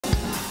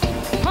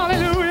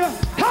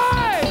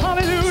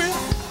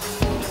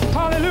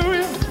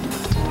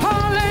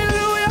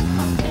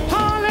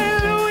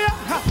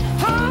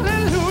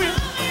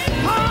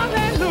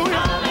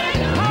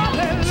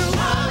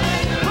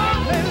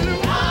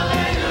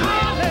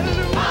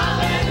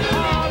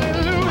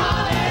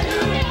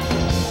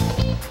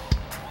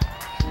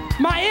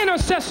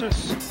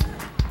intercessors,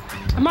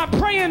 my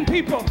praying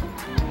people,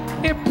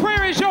 if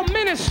prayer is your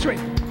ministry,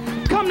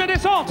 come to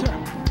this altar.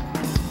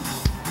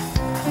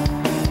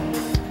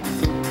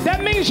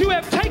 That means you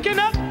have taken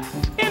up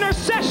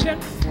intercession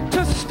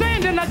to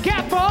stand in the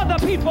gap for other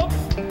people.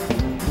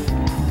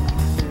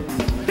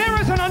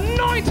 There is an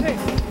anointing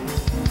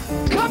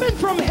coming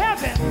from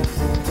heaven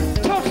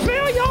to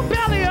fill your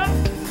belly up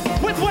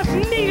with what's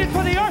needed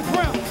for the earth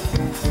realm.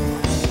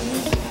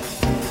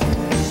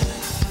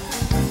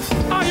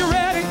 Are you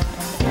ready?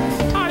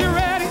 Are you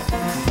ready?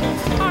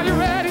 Are you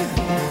ready?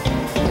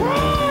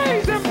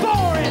 Praise Him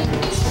for it.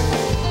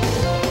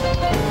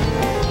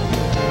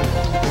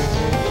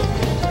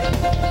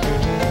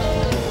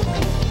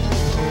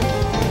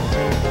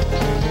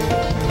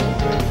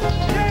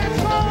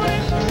 Dance on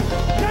it.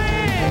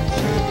 Dance.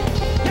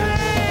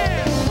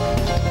 Dance.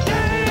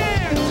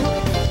 Dance.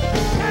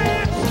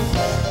 Dance.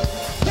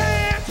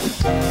 Dance.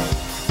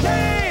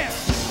 Dance.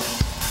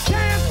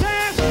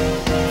 Dance.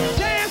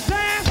 Dance. Dance.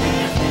 Dance.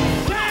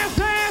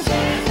 Dance.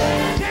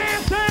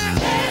 Dance. Dance.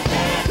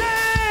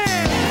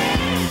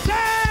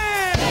 Dance.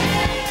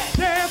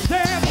 Dance.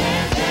 Dance.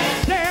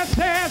 Dance.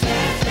 Dance.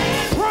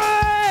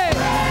 Pray.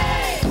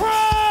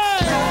 Pray.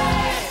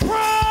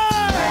 Pray. Pray.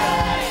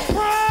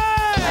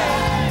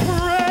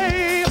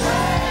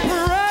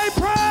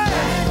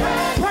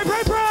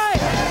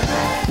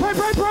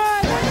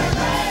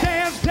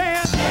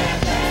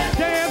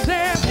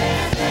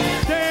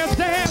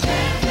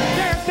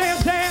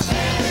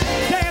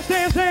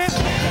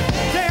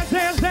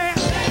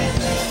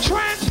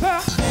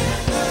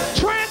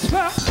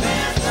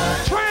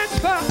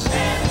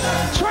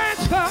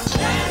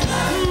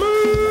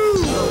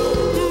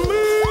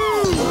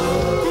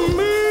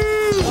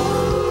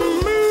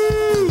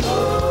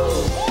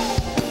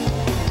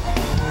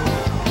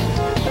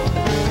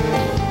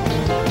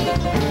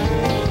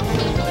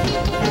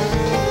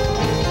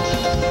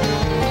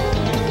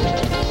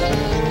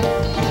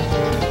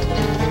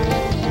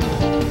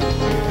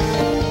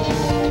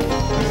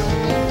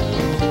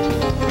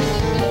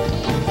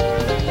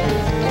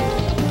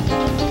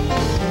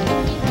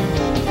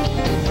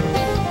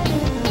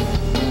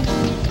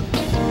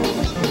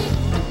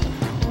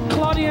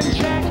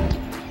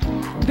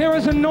 There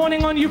is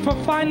anointing on you for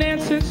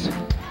finances.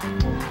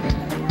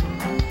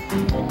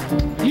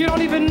 You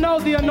don't even know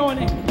the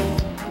anointing.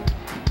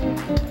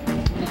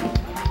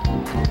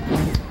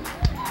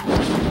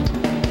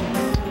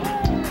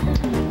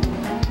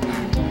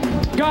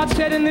 God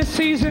said in this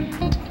season,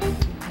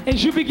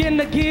 as you begin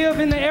to give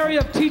in the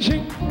area of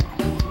teaching,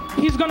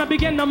 He's going to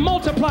begin to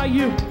multiply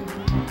you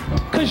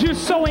because you're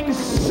sowing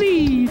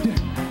seed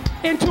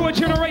into a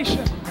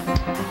generation.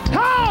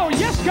 Oh,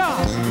 yes,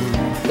 God.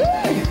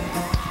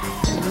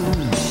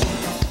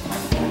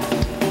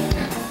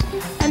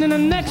 And in the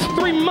next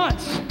 3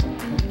 months,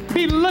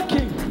 be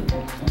looking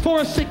for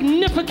a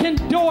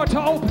significant door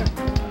to open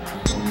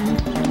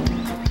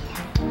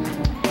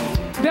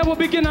that will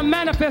begin to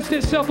manifest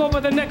itself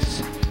over the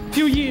next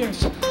few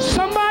years.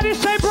 Somebody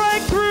say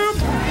breakthrough,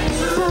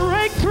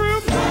 breakthrough,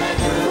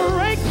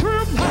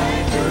 breakthrough,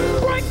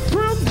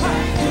 breakthrough,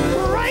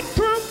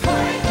 breakthrough,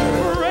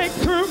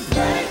 breakthrough,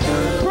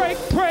 break,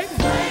 break,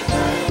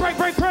 break, break,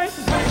 break, break,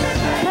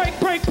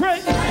 break, break,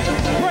 break,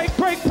 break,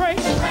 break, break,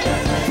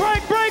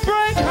 break,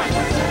 break,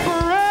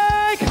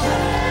 break,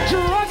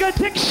 drug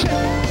addiction,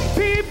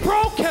 be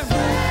broken,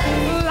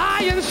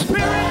 lying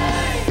spirit,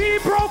 be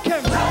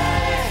broken,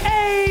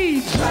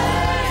 AIDS,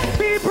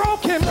 be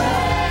broken,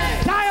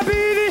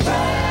 diabetes,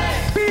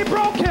 be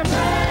broken,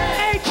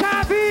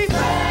 HIV,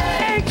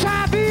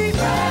 HIV,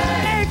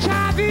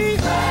 HIV,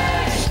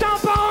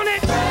 stomp on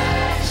it,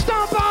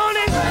 stomp on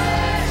it,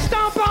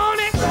 stomp on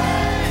it,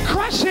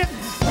 crush it,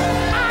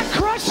 I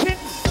crush it.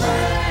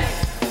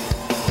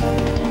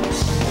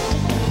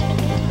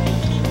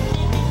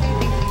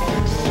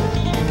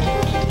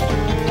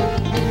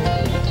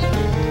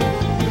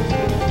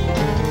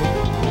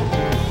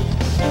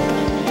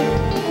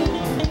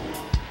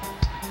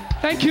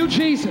 Thank you,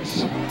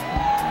 Jesus.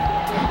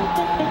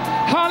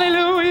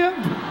 Hallelujah.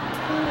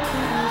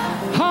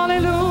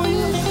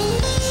 Hallelujah.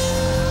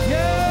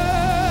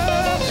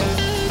 Yes.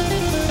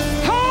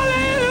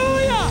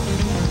 Hallelujah.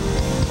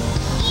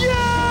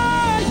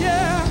 Yeah,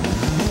 yeah.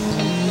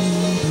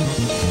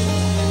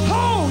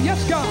 Oh,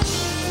 yes, God.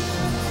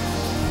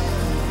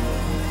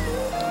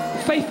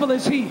 Faithful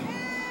is He.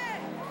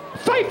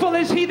 Faithful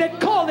is He that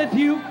calleth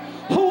you,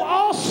 who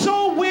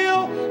also will